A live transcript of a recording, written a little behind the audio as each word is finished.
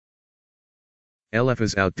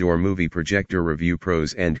Elephas Outdoor Movie Projector Review.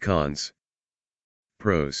 Pros and Cons.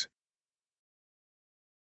 Pros.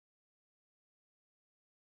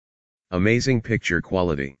 Amazing picture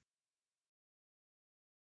quality.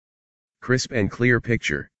 Crisp and clear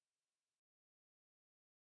picture.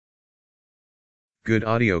 Good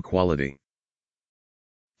audio quality.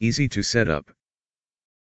 Easy to set up.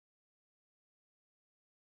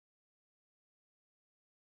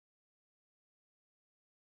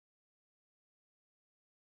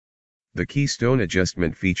 The keystone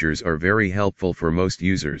adjustment features are very helpful for most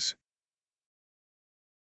users.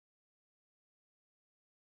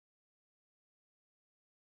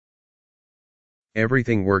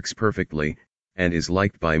 Everything works perfectly, and is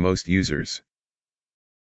liked by most users.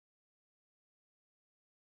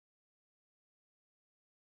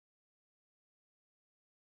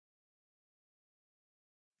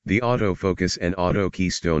 The autofocus and auto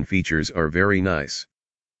keystone features are very nice.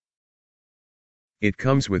 It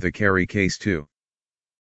comes with a carry case too.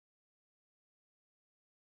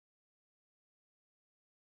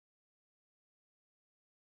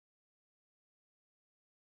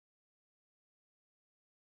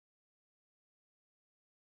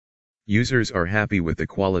 Users are happy with the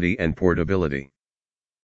quality and portability.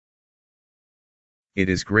 It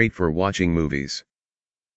is great for watching movies.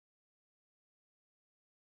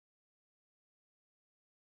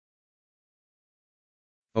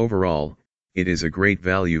 Overall, it is a great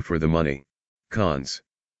value for the money. Cons.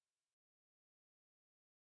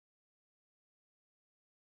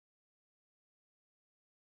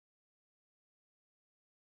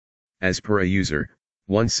 As per a user,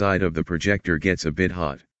 one side of the projector gets a bit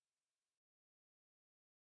hot.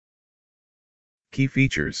 Key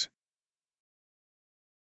features.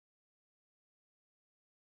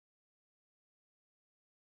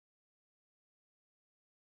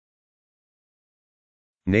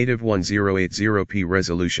 Native 1080p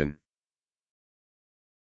resolution.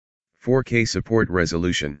 4K support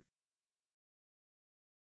resolution.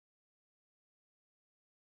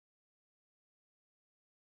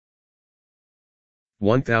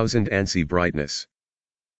 (1000 ANSI brightness).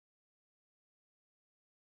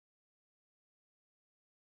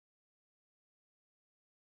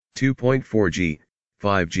 (2.4G,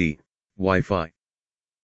 5G, Wi-Fi.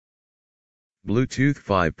 Bluetooth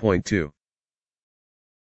 5.2.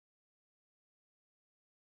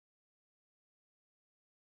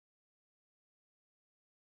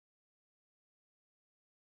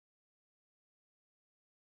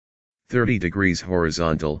 (30 degrees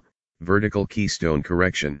horizontal, vertical keystone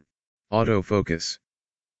correction. Autofocus.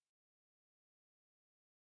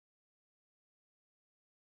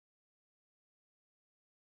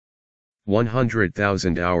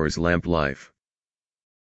 (100,000 hours lamp life).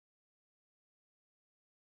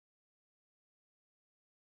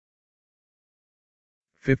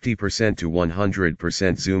 (50% to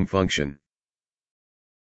 100% zoom function).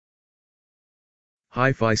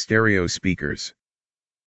 Hi-Fi stereo speakers.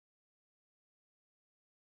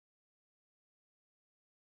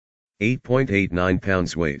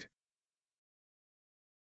 £8.89 weight.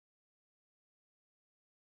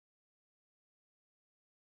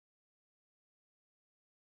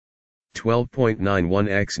 (12.91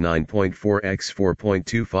 x 9.4 x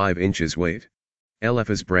 4.25 inches weight.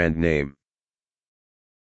 Elephas brand name.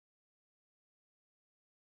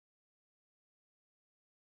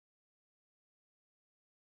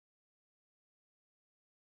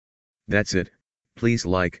 That's it. Please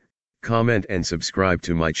like, comment and subscribe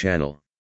to my channel.